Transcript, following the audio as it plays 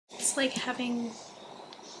It's like having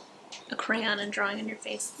a crayon and drawing on your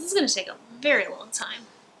face. This is going to take a very long time.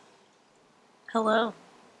 Hello.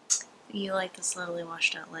 You like this lovely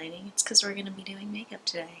washed out lighting? It's because we're going to be doing makeup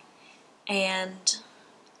today. And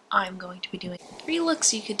I'm going to be doing 3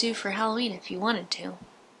 looks you could do for Halloween if you wanted to.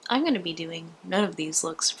 I'm going to be doing none of these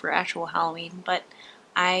looks for actual Halloween, but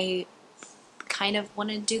I kind of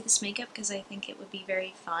wanted to do this makeup because I think it would be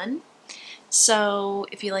very fun. So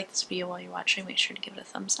if you like this video while you're watching, make sure to give it a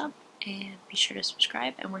thumbs up and be sure to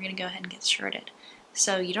subscribe, and we're going to go ahead and get started.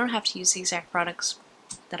 So you don't have to use the exact products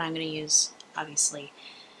that I'm going to use, obviously,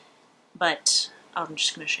 but I'm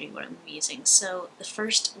just going to show you what I'm using. So the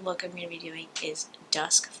first look I'm going to be doing is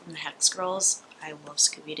Dusk from the Hex Girls. I love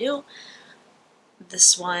Scooby-Doo.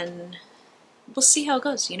 This one, we'll see how it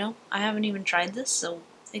goes, you know? I haven't even tried this, so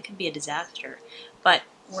it could be a disaster. But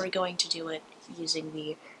we're going to do it using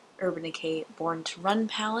the Urban Decay Born to Run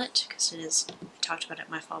palette, because it is, I talked about it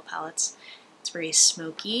in my fall palettes, it's very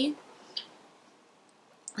smoky,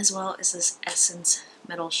 as well as this Essence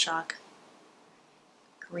Metal Shock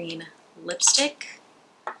green lipstick,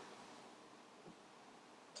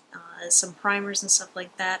 some primers and stuff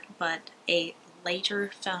like that, but a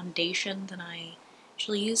lighter foundation than I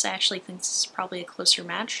usually use. I actually think this is probably a closer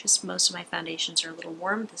match, because most of my foundations are a little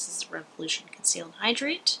warm. This is Revolution Conceal and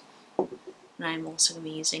Hydrate. And I'm also going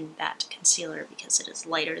to be using that concealer because it is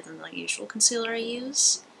lighter than the usual concealer I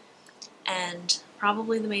use. And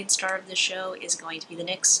probably the main star of the show is going to be the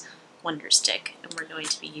NYX Wonder Stick, and we're going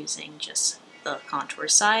to be using just the contour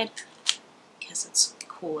side because it's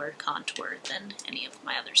cooler contour than any of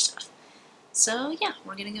my other stuff. So yeah,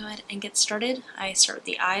 we're going to go ahead and get started. I start with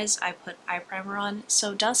the eyes. I put eye primer on.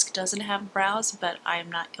 So Dusk doesn't have brows, but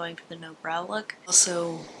I'm not going for the no brow look.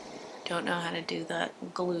 Also, don't know how to do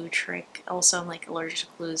that glue trick. Also, I'm like allergic to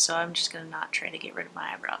glue, so I'm just gonna not try to get rid of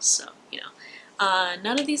my eyebrows. So, you know,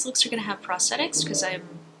 none of these looks are gonna have prosthetics because I'm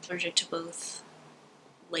allergic to both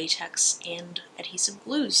latex and adhesive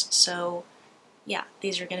glues. So, yeah,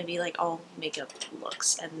 these are gonna be like all makeup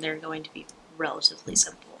looks, and they're going to be relatively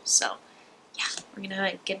simple. So, yeah, we're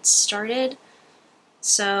gonna get started.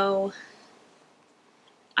 So,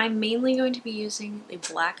 I'm mainly going to be using the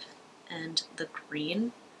black and the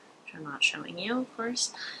green. I'm not showing you, of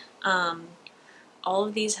course. All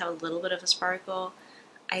of these have a little bit of a sparkle.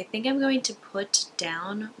 I think I'm going to put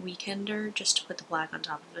down Weekender just to put the black on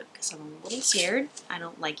top of it because I'm a little scared. I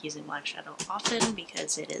don't like using black shadow often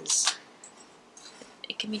because it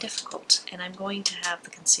can be difficult. And I'm going to have the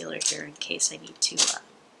concealer here in case I need to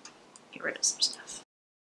get rid of some stuff.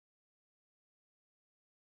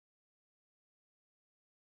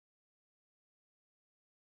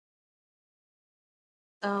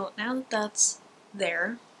 So now that that's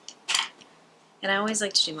there, and I always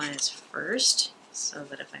like to do mine first, so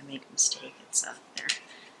that if I make a mistake, it's up there.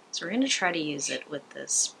 So we're going to try to use it with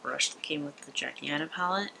this brush that came with the Jackie Aina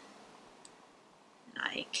palette. And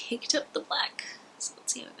I kicked up the black. So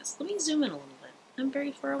let's see how it goes. Let me zoom in a little bit. I'm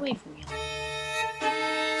very far away from you.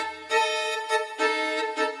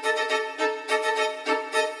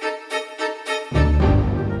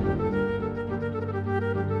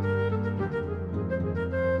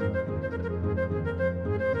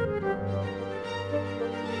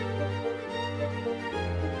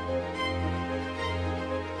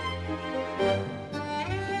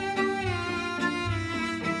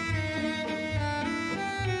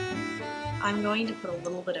 I'm going to put a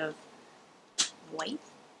little bit of white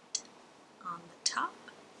on the top.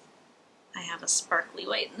 I have a sparkly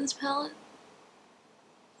white in this palette.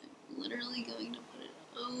 I'm literally going to put it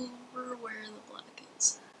over where the black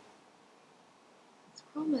is. The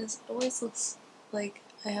problem is, it always looks like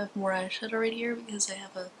I have more eyeshadow right here because I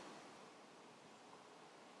have a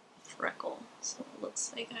freckle. So it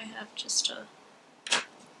looks like I have just a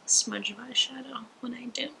smudge of eyeshadow when I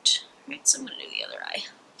don't. Alright, so I'm going to do the other eye.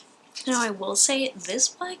 Now I will say, this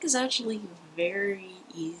black is actually very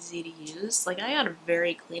easy to use. Like, I got a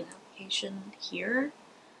very clean application here.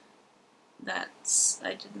 I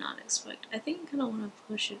did not expect. I think I kind of want to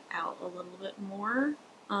push it out a little bit more.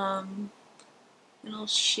 And I'll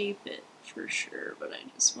shape it for sure, but I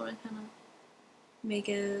just want to kind of make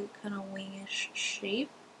a kind of wingish shape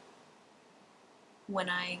when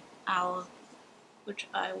which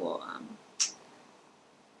I will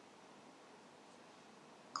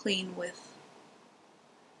clean with,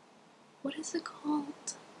 what is it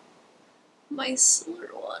called?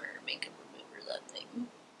 Micellar water makeup remover, that thing.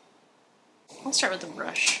 I'll start with the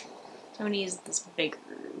brush. So I'm going to use this bigger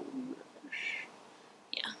brush.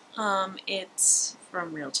 Yeah, it's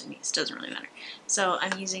from Real to Nice, doesn't really matter. So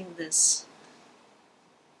I'm using this,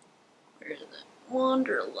 where is it?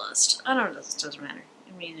 Wanderlust. I don't know, this doesn't matter.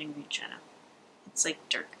 I'm using green shadow. It's like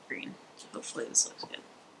dark green. Hopefully this looks good.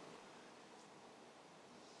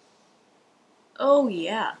 Oh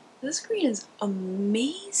yeah, this green is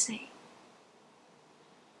amazing.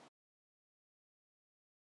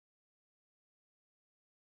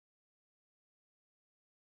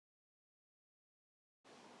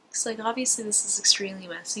 It's like, obviously this is extremely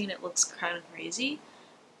messy and it looks kind of crazy,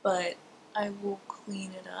 but I will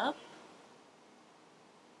clean it up.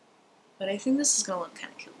 But I think this is gonna look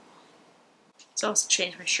kind of cool. So I also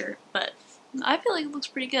changed my shirt, but I feel like it looks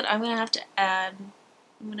pretty good. I'm gonna have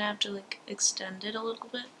to like extend it a little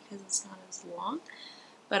bit because it's not as long,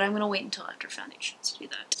 but I'm gonna wait until after foundation to do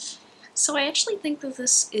that. So I actually think that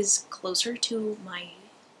this is closer to my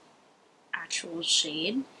actual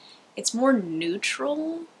shade. It's more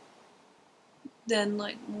neutral than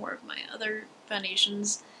like more of my other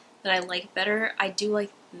foundations that I like better. I do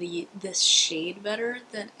like this shade better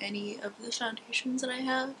than any of the foundations that I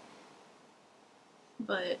have,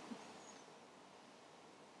 but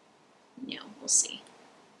you know, we'll see.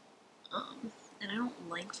 And I don't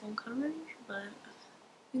like full coverage, but I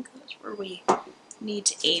think that's where we need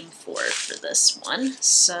to aim for this one.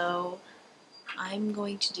 So I'm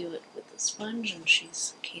going to do it with the sponge, and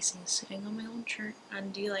Casey is sitting on my old shirt.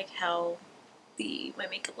 And do you like how my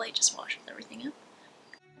makeup light just washes everything up?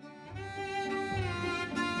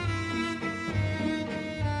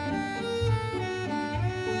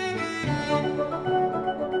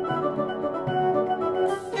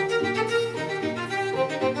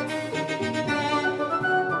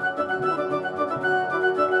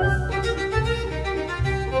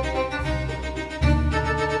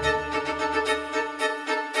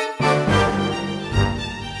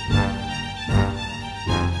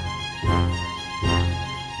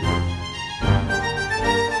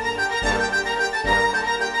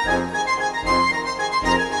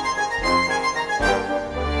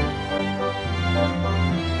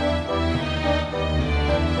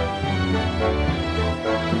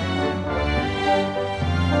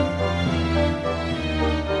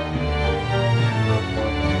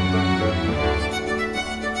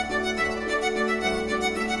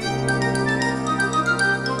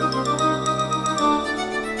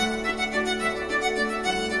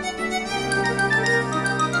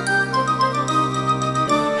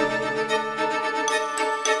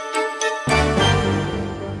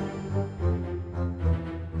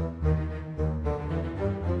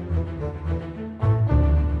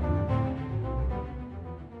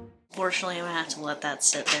 Unfortunately, I'm gonna have to let that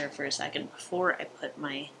sit there for a second before I put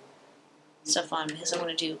my stuff on because I want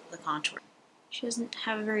to do the contour. She doesn't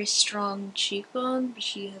have a very strong cheekbone, but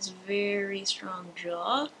she has a very strong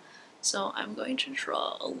jaw. So I'm going to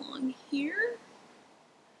draw along here.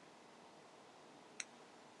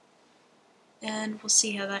 And we'll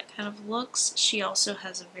see how that kind of looks. She also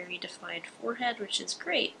has a very defined forehead, which is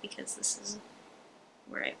great because this is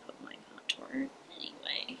where I put my contour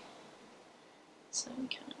anyway. So I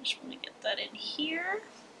kind of just want to get that in here.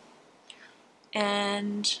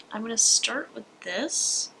 And I'm going to start with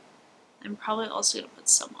this. I'm probably also going to put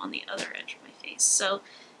some on the other edge of my face. So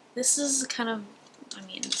this is kind of, I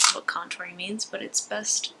mean, this is what contouring means, but it's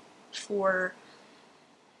best for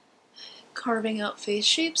carving out face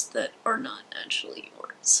shapes that are not actually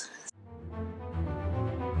yours.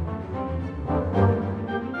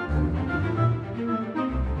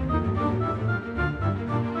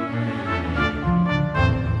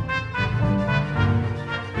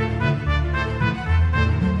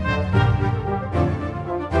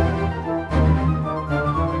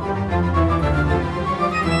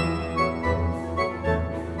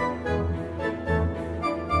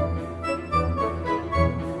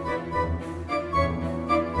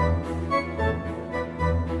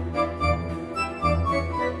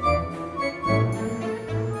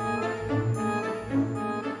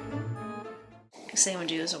 Next thing I'm going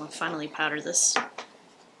to do is I'm going to finally powder this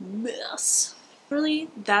mess. Really,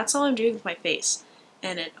 that's all I'm doing with my face,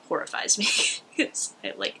 and it horrifies me because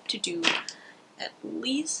I like to do at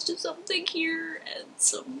least something here and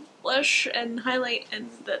some blush and highlight,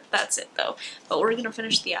 and that's it though. But we're going to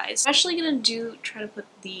finish the eyes. I'm actually going to try to put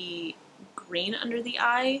the green under the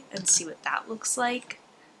eye and see what that looks like.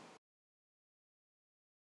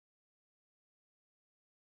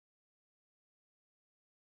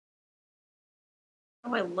 How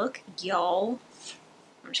do I look, y'all?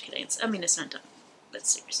 I'm just kidding. I mean, it's not done, but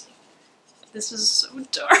seriously. This is so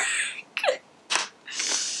dark.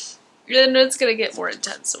 And it's gonna get more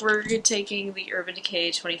intense. We're taking the Urban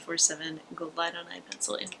Decay 24/7 Gold Line on Eye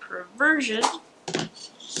Pencil in Perversion.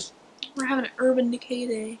 We're having an Urban Decay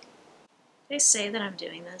day. They say that I'm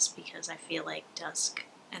doing this because I feel like Dusk,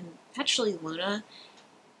 and actually Luna,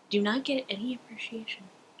 do not get any appreciation.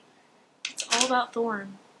 It's all about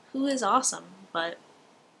Thorn, who is awesome, but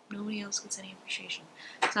nobody else gets any appreciation.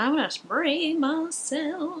 So I'm gonna spray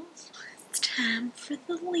myself. It's time for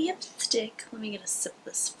the lipstick. Let me get a sip of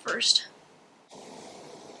this first.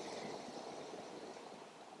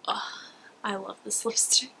 Oh, I love this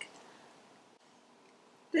lipstick.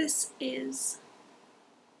 This is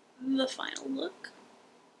the final look.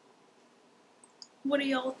 What do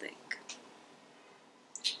y'all think?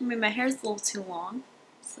 I mean, my hair's a little too long,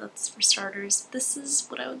 so that's for starters. This is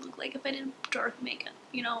what I would look like if I did dark makeup,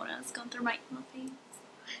 you know, when I was going through my emo phase.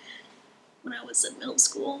 When I was in middle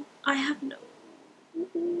school. I have no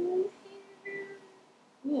hair.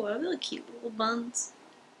 Ooh, I have really cute little buns.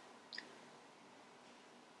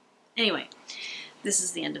 Anyway, this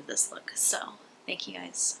is the end of this look, so thank you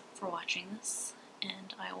guys for watching this,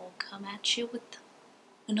 and I will come at you with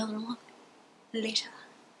another look later.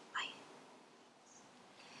 Bye.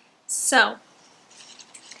 So,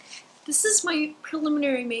 this is my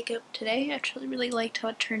preliminary makeup today. I actually really liked how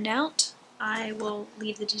it turned out. I will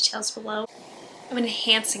leave the details below. I'm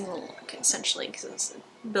enhancing the look, essentially, because it's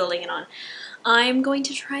building it on. I'm going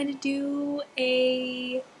to try to do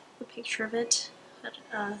a picture of it,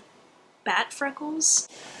 bat freckles,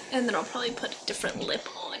 and then I'll probably put a different lip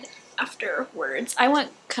on afterwards. I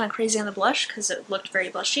went kind of crazy on the blush because it looked very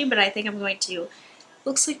blushy, but I think I'm going to,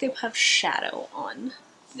 looks like they have shadow on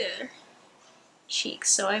their cheeks,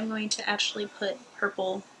 so I'm going to actually put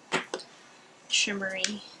purple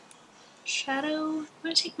shimmery shadow. I'm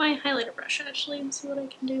going to take my highlighter brush actually and see what I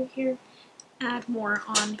can do here. Add more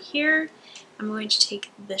on here. I'm going to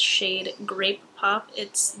take the shade Grape Pop.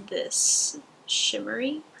 It's this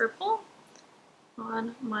shimmery purple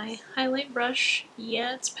on my highlight brush.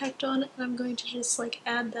 Yeah, it's packed on, and I'm going to just like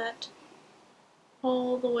add that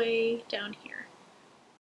all the way down here.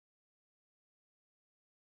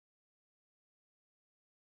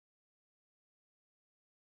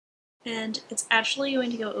 And it's actually going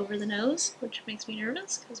to go over the nose, which makes me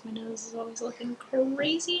nervous because my nose is always looking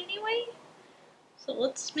crazy anyway. So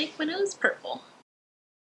let's make my nose purple.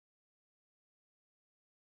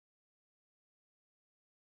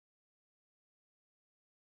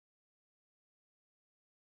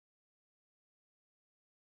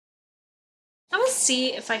 I'm gonna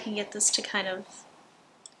see if I can get this to kind of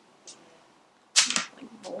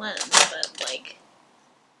like blend, but like,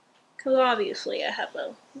 because obviously I have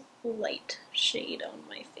a light shade on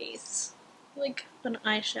my face, like an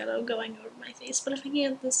eyeshadow going over my face, but if I can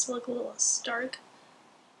get this to look a little less dark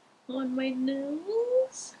on my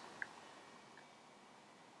nose,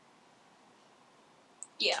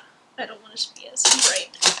 yeah, I don't want it to be as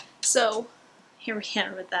bright. So here we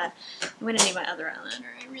are with that. I'm gonna need my other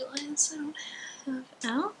eyeliner. I realize I don't have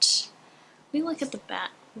out. Let me look at the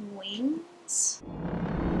bat wings.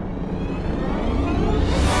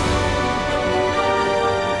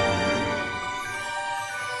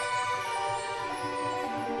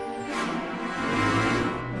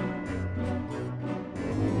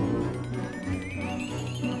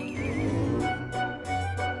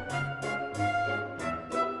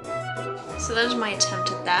 So that is my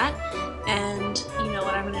attempt at that, and you know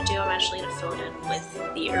what I'm going to do? I'm actually going to fill it in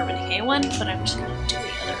with the Urban Decay one, but I'm just going to do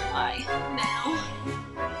the other eye now.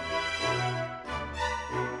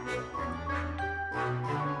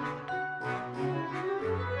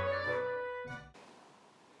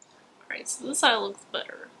 Alright, so this eye looks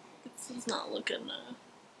better. This is not looking,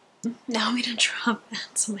 Now I'm going to draw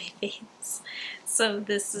bats on my face. So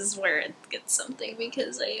this is where it gets something,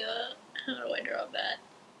 because how do I draw a bat?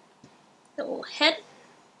 A little head,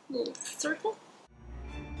 a little circle.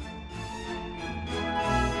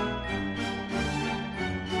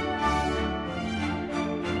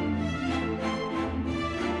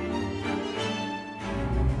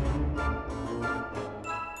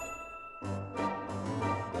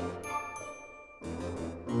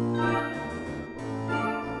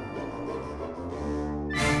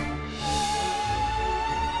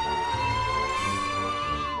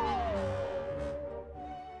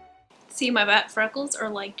 See, my bat freckles are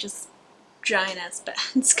like just giant ass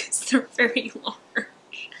bats because they're very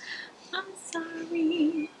large. I'm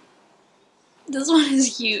sorry. This one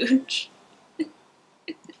is huge.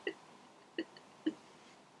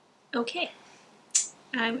 Okay.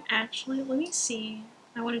 I'm actually, let me see.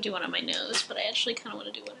 I want to do one on my nose, but I actually kind of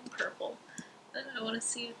want to do one in purple. But I want to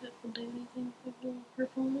see if it will do anything with a little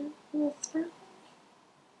purple in there. A little sparkle.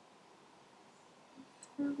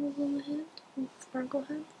 Sparkles on the head. Little sparkle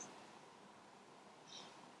heads.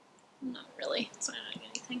 Not really, it's not doing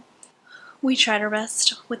anything. We tried our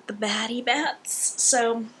best with the batty bats,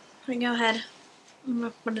 so I'm gonna go ahead. I'm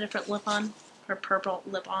gonna put a different lip on, or purple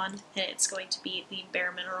lip on, and it's going to be the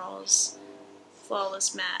Bare Minerals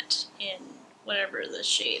Flawless Matte in whatever the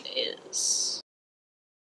shade is.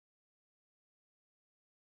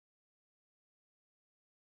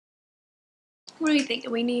 What do you think?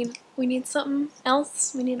 We need something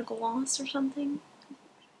else? We need a gloss or something?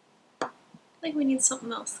 I think we need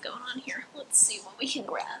something else going on here. Let's see what we can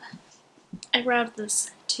grab. I grabbed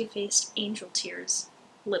this Too Faced Angel Tears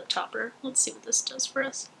lip topper. Let's see what this does for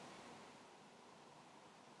us.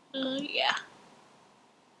 Yeah.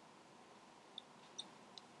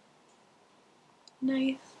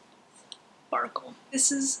 Nice sparkle.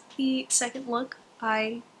 This is the second look.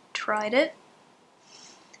 I tried it.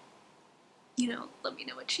 You know, let me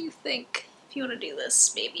know what you think. If you want to do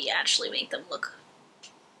this, maybe actually make them look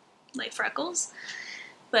like Freckles.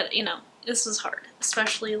 But, you know, this was hard.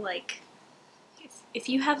 Especially, like, if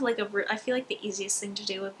you have, like, I feel like the easiest thing to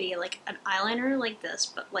do would be, like, an eyeliner like this,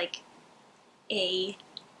 but, like,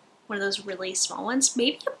 one of those really small ones.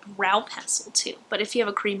 Maybe a brow pencil, too. But if you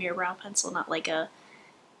have a creamier brow pencil, not like a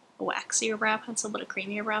waxier brow pencil, but a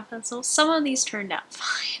creamier brow pencil. Some of these turned out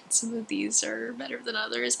fine. Some of these are better than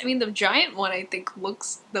others. I mean, the giant one I think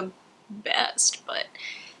looks the best, but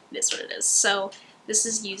it is what it is. So this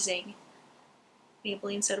is using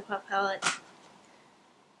Maybelline Soda Pop palette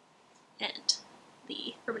and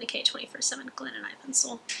the Urban Decay 24/7 Glitter Eye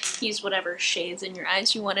Pencil. Use whatever shades in your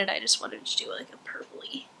eyes you wanted. I just wanted to do like a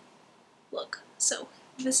purpley look. So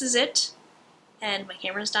this is it, and my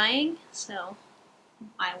camera's dying, so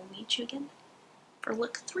I will meet you again for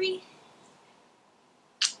look 3.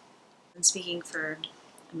 Been speaking for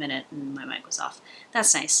a minute and my mic was off.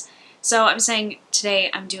 That's nice. So I'm saying today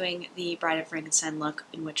I'm doing the Bride of Frankenstein look,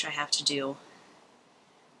 in which I have to do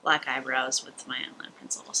black eyebrows with my eyeliner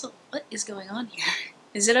pencil. Also, what is going on here?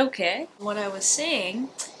 Is it okay? What I was saying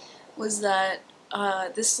was that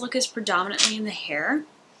this look is predominantly in the hair,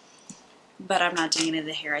 but I'm not doing any of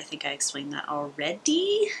the hair. I think I explained that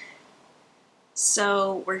already.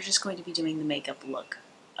 So we're just going to be doing the makeup look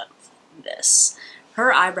of this.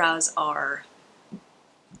 Her eyebrows are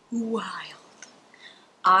wild.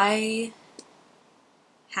 I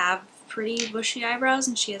have pretty bushy eyebrows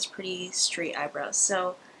and she has pretty straight eyebrows.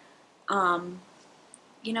 So,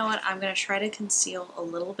 you know what? I'm going to try to conceal a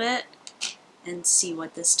little bit and see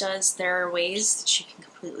what this does. There are ways that you can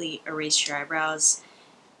completely erase your eyebrows.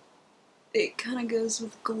 It kind of goes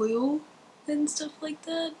with glue and stuff like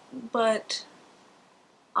that, but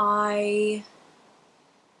I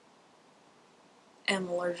am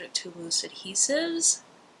allergic to most adhesives.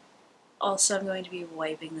 Also, I'm going to be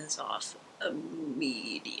wiping this off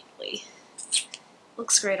immediately.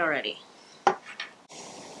 Looks great already.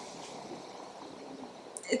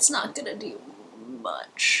 It's not gonna do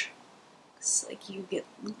much. It's like you get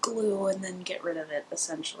glue and then get rid of it,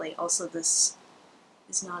 essentially. Also, this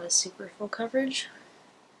is not a super full coverage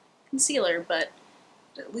concealer, but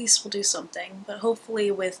at least we'll do something. But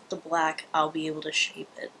hopefully with the black, I'll be able to shape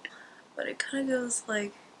it. But it kind of goes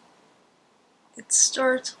like, it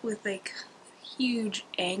starts with like a huge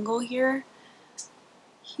angle here,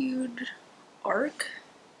 huge arc,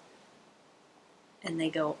 and they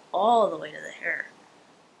go all the way to the hair.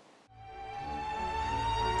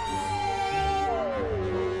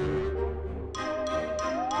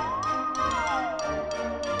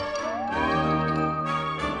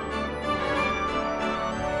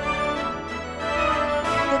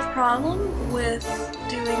 The problem with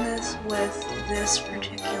doing this with this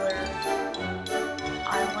particular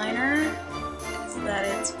eyeliner is that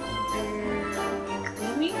it's very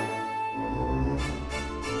creamy.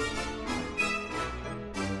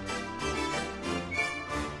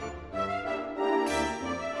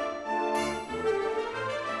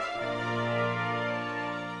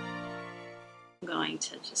 I'm going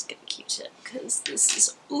to just get a Q-tip because this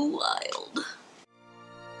is wild.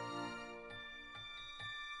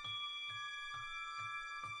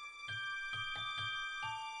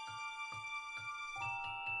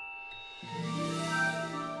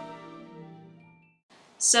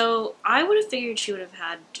 So I would have figured she would have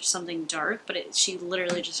had something dark, but she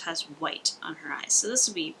literally just has white on her eyes. So this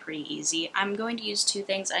would be pretty easy. I'm going to use 2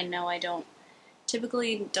 things. I know I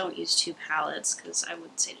typically don't use 2 palettes because I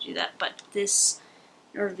wouldn't say to do that, but this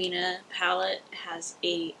Norvina palette has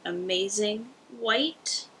a amazing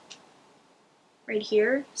white right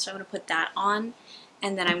here. So I'm going to put that on,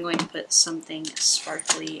 and then I'm going to put something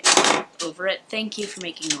sparkly over it. Thank you for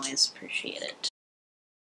making noise. Appreciate it.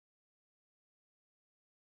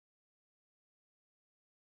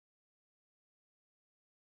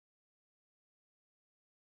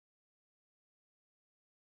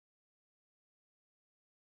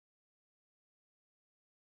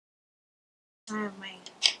 I have my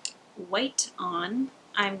white on.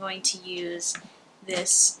 I'm going to use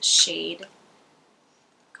this shade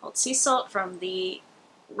called Sea Salt from the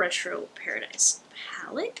Retro Paradise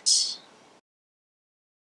palette.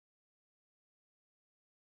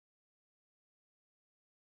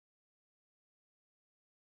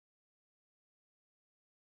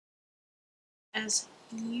 As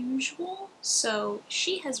usual, so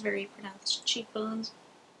she has very pronounced cheekbones.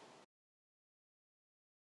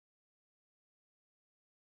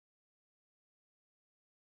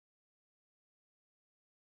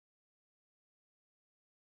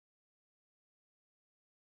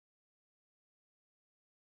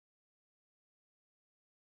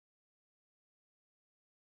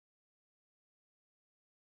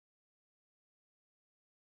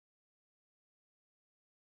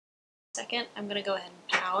 Second, I'm going to go ahead and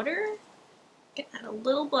powder. Add a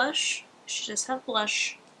little blush. She does have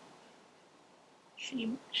blush.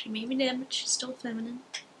 She may be dead, but she's still feminine.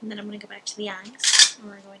 And then I'm going to go back to the eyes. And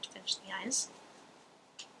we're going to finish the eyes.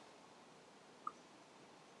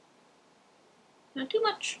 Not too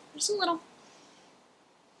much, just a little.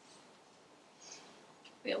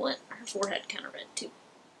 We want her forehead kind of red too.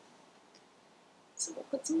 So we'll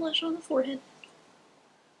put some blush on the forehead.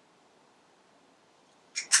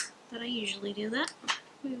 But I usually do that.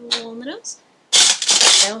 We will on the nose.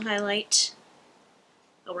 No highlight.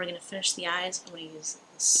 But we're going to finish the eyes. I'm going to use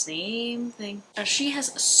the same thing. Now she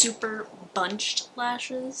has super bunched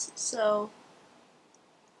lashes, so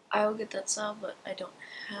I will get that style, but I don't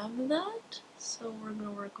have that. So we're going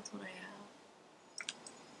to work with what I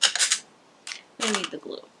have. I need the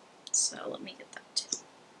glue, so let me get that too.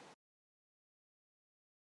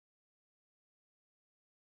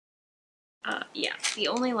 Yeah, the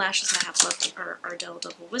only lashes I have left are Ardell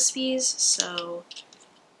Double Wispies, so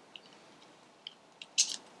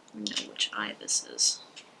I know which eye this is.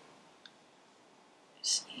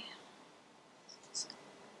 Let's see.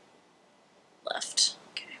 Left.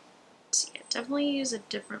 Okay. So yeah, definitely use a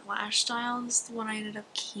different lash style. This is the one I ended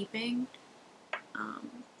up keeping.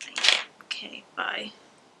 Okay, bye.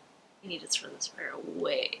 I need to throw this hair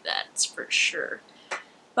away, that's for sure.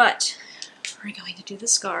 But we're going to do the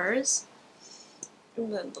scars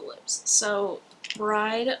and then the lips. So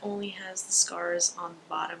Bride only has the scars on the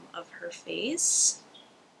bottom of her face,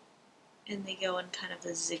 and they go in kind of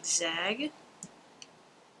a zigzag.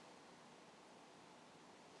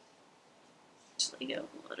 Just like, oh,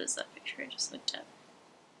 what is that picture I just looked at?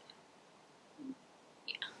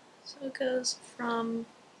 Yeah, so it goes from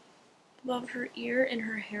above her ear and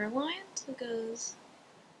her hairline, so it goes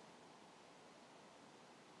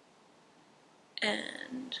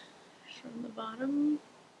and from the bottom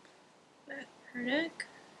back of her neck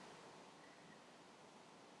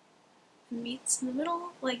meets in the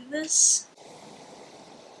middle like this.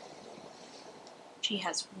 She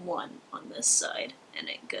has one on this side and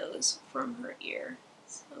it goes from her ear,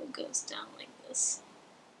 so it goes down like this.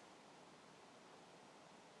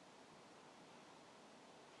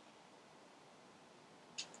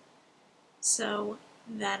 So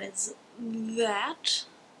that is that.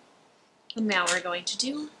 And now we're going to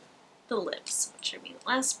do the lips, which are the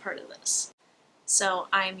last part of this. So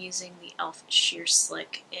I'm using the e.l.f. Sheer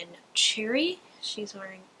Slick in Cherry. She's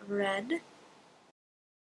wearing red.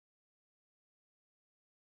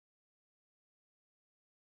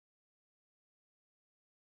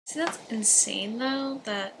 See, that's insane though,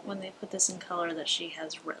 that when they put this in color that she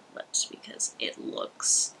has red lips, because they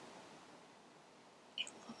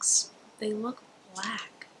look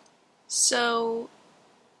black. So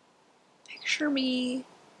picture me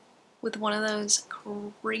with one of those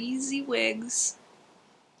crazy wigs,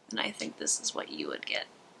 and I think this is what you would get.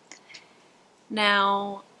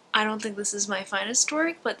 Now, I don't think this is my finest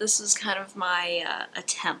work, but this is kind of my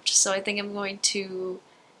attempt, so I think I'm going to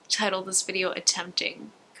title this video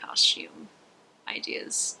Attempting Costume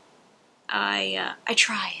Ideas. I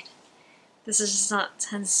tried. This is just not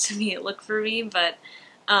tends to be a look for me, but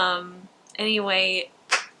anyway,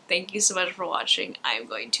 thank you so much for watching. I'm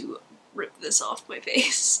going to rip this off my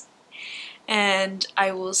face. And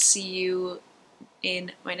I will see you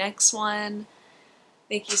in my next one.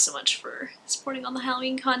 Thank you so much for supporting all the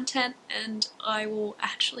Halloween content, and I will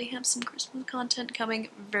actually have some Christmas content coming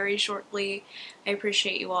very shortly. I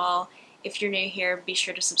appreciate you all. If you're new here, be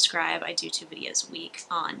sure to subscribe. I do 2 videos a week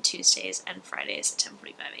on Tuesdays and Fridays at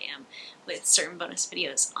 10:45 a.m. with certain bonus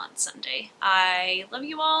videos on Sunday. I love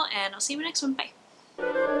you all, and I'll see you in the next one.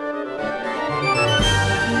 Bye!